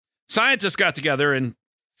scientists got together and,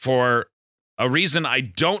 for a reason I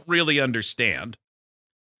don't really understand,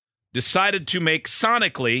 decided to make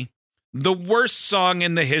sonically the worst song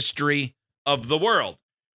in the history of the world.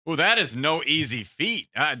 Well, that is no easy feat.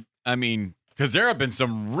 I mean, because there have been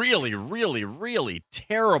some really, really, really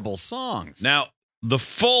terrible songs. Now, the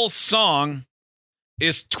full song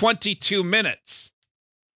is 22 minutes.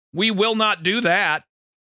 We will not do that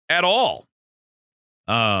at all.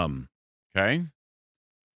 Okay.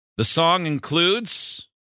 The song includes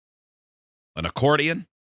an accordion,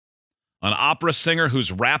 an opera singer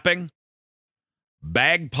who's rapping,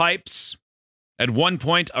 bagpipes, at one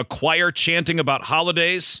point a choir chanting about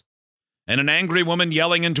holidays, and an angry woman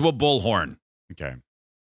yelling into a bullhorn. Okay.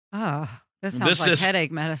 Oh, this sounds like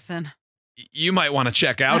headache medicine. You might want to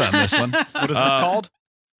check out on this one. What is this called?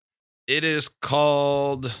 It is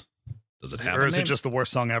called... Does it have Or a is name? it just the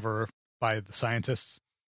worst song ever by the scientists?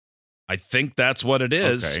 I think that's what it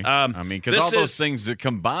is. Okay. I mean, because all those things that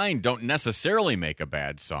combined don't necessarily make a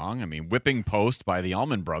bad song. I mean, Whipping Post by the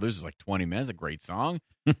Allman Brothers is like 20 minutes, a great song.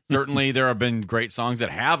 Certainly, there have been great songs that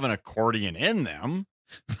have an accordion in them.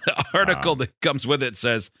 The article that comes with it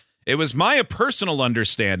says, it was my personal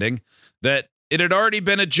understanding that it had already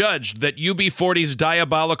been adjudged that UB40's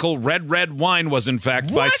diabolical Red Wine was, in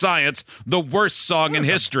fact, by science, the worst song in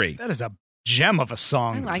history. That is a gem of a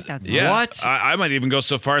song. I like that song. Yeah. What? I might even go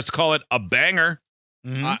so far as to call it a banger.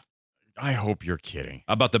 Mhm. I hope you're kidding.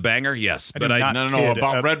 About the banger? Yes. I But did not No, kid.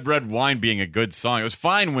 about Red Wine being a good song. It was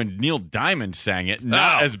fine when Neil Diamond sang it.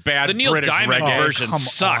 Not Oh, as bad the Neil British Diamond reggae. version come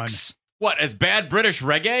sucks. What, as bad British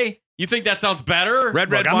reggae? You think that sounds better? Red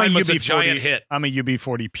Look, I'm Wine a was a UB40 giant hit. I'm a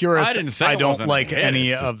UB40 purist. I didn't say it don't wasn't a like hit. any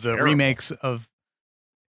It's just of the terrible. remakes of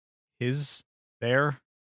the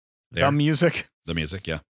music. The music,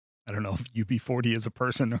 yeah. I don't know if UB40 is a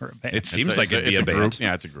person or a band. It seems like it'd be a group. band.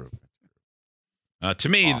 Yeah, it's a group. To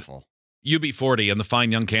me, Awful. UB40 and the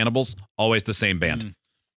Fine Young Cannibals, always the same band. Mm.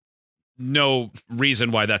 No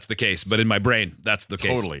reason why that's the case, but in my brain, that's the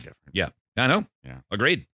case. Totally different. Yeah, I know. Yeah.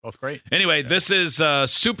 Agreed. Both great. Anyway, this is a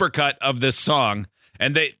supercut of this song,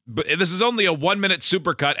 and this is only a 1 minute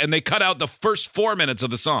supercut, and they cut out the first 4 minutes of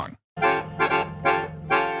the song.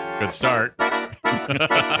 Good start. Pretty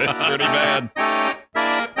bad.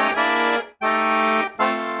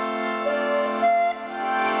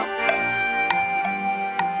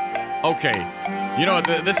 Okay. You know,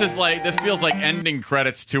 this feels like ending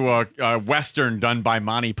credits to a Western done by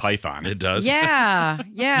Monty Python. It does. Yeah.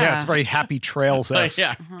 Yeah, it's very Happy Trails-esque.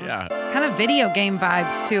 yeah, yeah. Kind of video game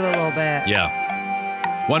vibes, too, a little bit.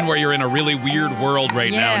 Yeah. One where you're in a really weird world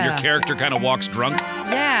right now, and your Yeah. character kind of walks drunk.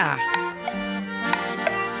 Yeah.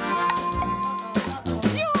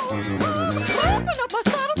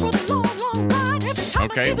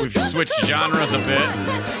 Okay, we've switched genres a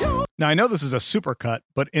bit. Now, I know this is a supercut,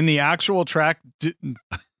 but in the actual track,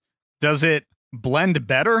 does it blend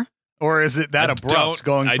better? Or is it that abrupt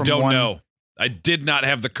going from I don't one... know. I did not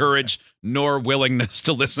have the courage nor willingness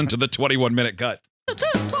to listen to the 21-minute cut.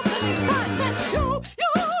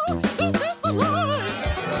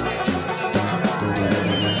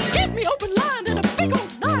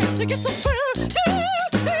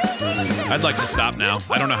 I'd like to stop now.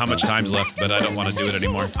 I don't know how much time's left, but I don't want to do it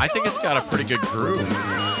anymore. I think it's got a pretty good groove.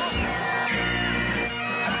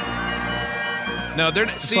 No,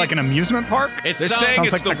 It's like an amusement park? It They're sounds, saying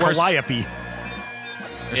Sounds it's like the the worst. Calliope.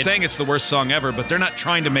 They're saying it's the worst song ever, but they're not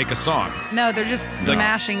trying to make a song. No, they're just Like,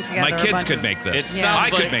 mashing together. My a kids bunch could of- make it this. Yeah. I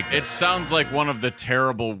sounds could make it this. sounds like one of the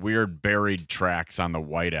terrible, weird, buried tracks on the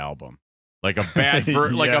White Album, like a bad,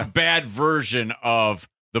 like Yeah. a bad version of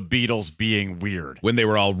the Beatles being weird. When they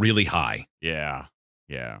were all really high. Yeah,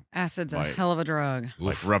 yeah, Acid's a Like- hell of a drug.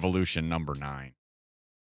 like Revolution #9.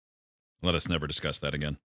 Let us never discuss that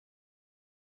again.